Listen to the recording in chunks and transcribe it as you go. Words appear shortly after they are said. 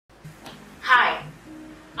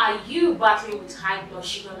Are you battling with high blood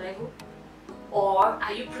sugar level? Or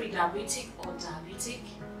are you pre-diabetic or diabetic?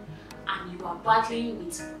 And you are battling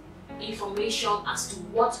with information as to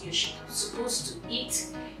what you're supposed to eat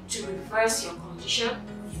to reverse your condition?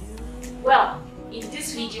 Well, in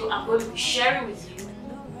this video, I'm going to be sharing with you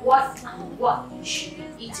what you should be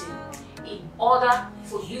eating in order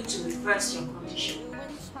for you to reverse your condition.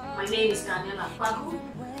 My name is Daniela Patron.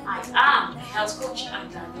 I am a health coach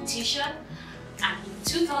and dietitian, and in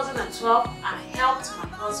 2012, I helped my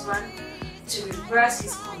husband to reverse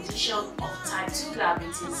his condition of type 2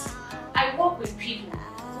 diabetes. I work with people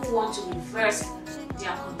who want to reverse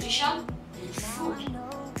their condition with food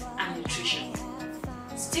and nutrition.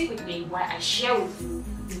 Stick with me while I share with you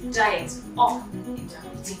the diet of a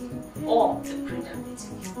diabetic or a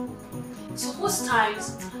pre-diabetic. So most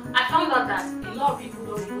times, I found out that a lot of people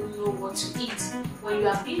don't even know what to eat when you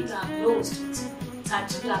are being diagnosed with type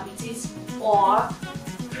 2 diabetes or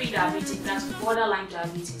pre-diabetic, that's borderline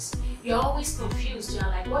diabetes. You're always confused. You're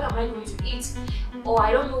like, what am I going to eat? Or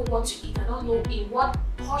I don't know what to eat. I don't know in what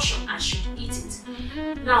portion I should eat it.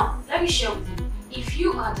 Now, let me share with you. If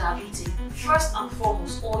you are diabetic, first and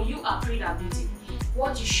foremost, or you are pre-diabetic,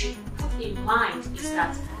 what you should put in mind is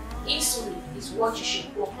that insulin is what you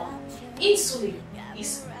should work on. Insulin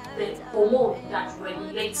is the hormone that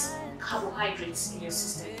regulates carbohydrates in your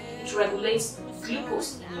system. It regulates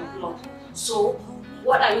glucose in your blood. So,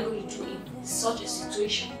 what are you going to do in such a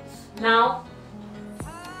situation? Now,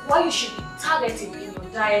 what you should be targeting in your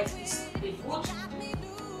diet is a good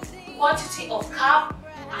quantity of carb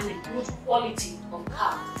and a good quality of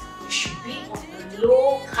carb. You should be on a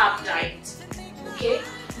low carb diet. Okay?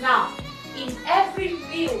 Now, in every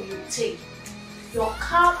meal you take, your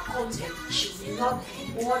carb content should not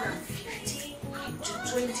be more than 15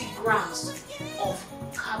 to 20 grams of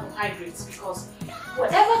carbohydrates, because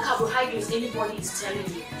whatever carbohydrates anybody is telling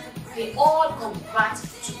you, they all convert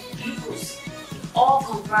to glucose. It all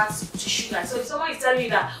converts to sugar. So if someone is telling you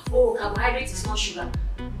that, oh, carbohydrate is not sugar,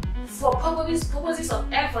 for purposes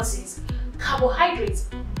of emphasis, carbohydrates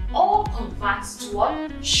all converts to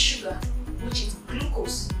what? Sugar, which is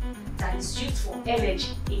glucose that is used for energy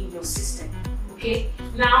in your system. Okay?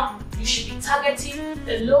 Now, you should be targeting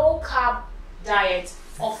a low carb diet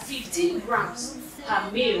of 15 grams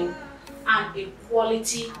per meal and a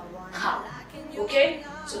quality carb. Okay?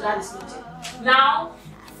 So that is noted. Now,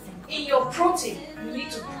 in your protein, you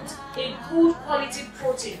need to put a good quality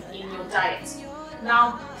protein in your diet.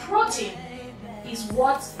 Now, protein is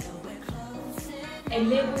what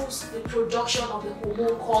enables the production of the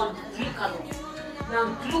hormone called glucagon.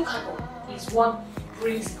 Now, glucagon is what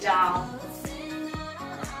brings down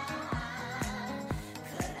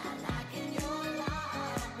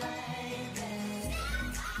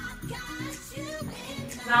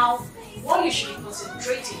Now, what you should be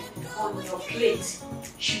concentrating on your plate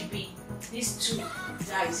should be these two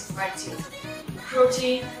guys right here,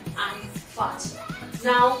 protein and fat.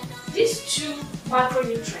 Now, these two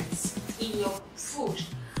macronutrients in your food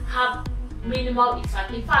have minimal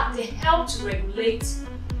effect. In fact, they help to regulate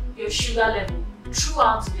your sugar level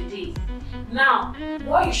throughout the day. Now,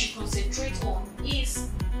 what you should concentrate on is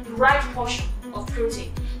the right portion of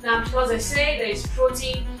protein. Now, because I say there is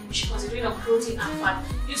protein, you should concentrate on protein and fat.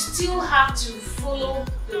 You still have to follow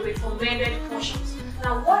the recommended portions.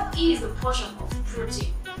 Now, what is the portion of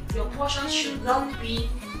protein? Your portion should not be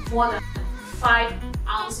more than 5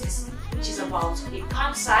 ounces, which is about a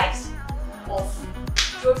palm size of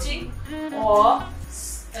protein, or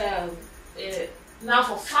now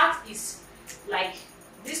for fat is like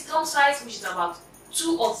this thumb size, which is about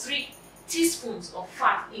 2 or 3 teaspoons of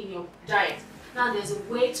fat in your diet. Now, there's a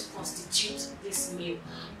way to constitute this meal.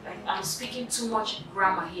 Like, I'm speaking too much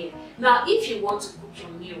grammar here. Now, if you want to cook your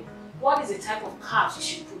meal, what is the type of carbs you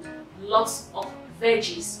should put? Lots of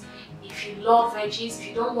veggies. If you love veggies, if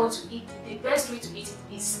you don't want to eat, the best way to eat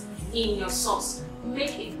it is in your sauce.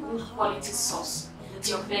 Make a good quality sauce with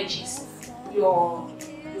your veggies,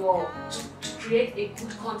 to create a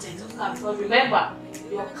good content of carb. Because remember,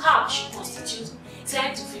 your carb should constitute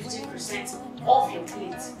 10 to 15% of your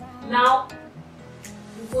plate. Now,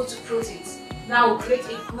 we go to proteins. Now, we create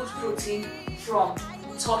a good protein from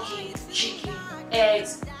turkey, chicken,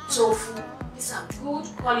 eggs, tofu. These are good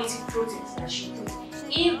quality proteins that you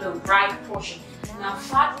put in the right portion. Now,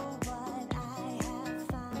 fat.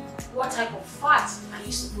 What type of fat are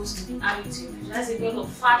you supposed to be adding to? If there's a bit of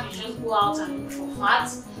fat, you just go out and look for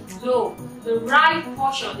fat. No, the right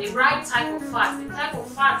portion, the right type of fat, the type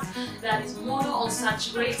of fat that is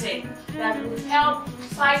monounsaturated, that will help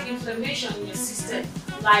fight inflammation in your system,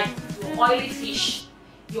 like your oily fish,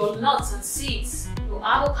 your nuts and seeds, your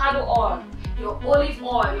avocado oil, your olive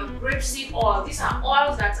oil, your grapeseed oil. These are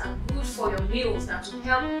oils that are good for your meals, that will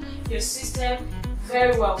help your system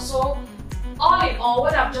very well. So all in all,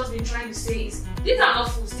 what I've just been trying to say is these are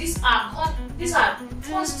not foods, these are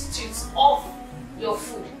constitutes of your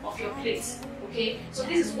food, of your plate. Okay, so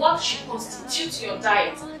this is what should constitute your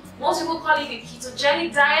diet. Most people call it the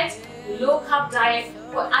ketogenic diet, the low carb diet,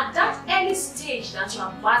 but at that early stage that you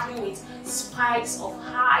are battling with spikes of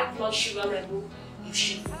high blood sugar level, you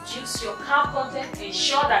should reduce your carb content,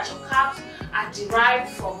 ensure that your carbs are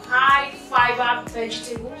derived from high fiber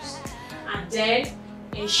vegetables, and then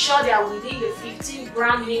ensure they are within the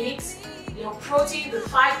 15-gram limits. Your protein, the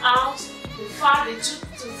 5 ounce, the fat, the 2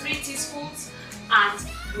 to 3 teaspoons, and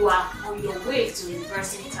you are on your way to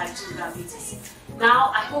reversing type 2 diabetes.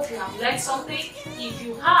 Now, I hope you have learned something. If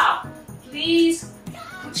you have, please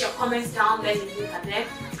put your comments down, let me look at them,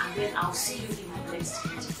 and then I'll see you in my next video.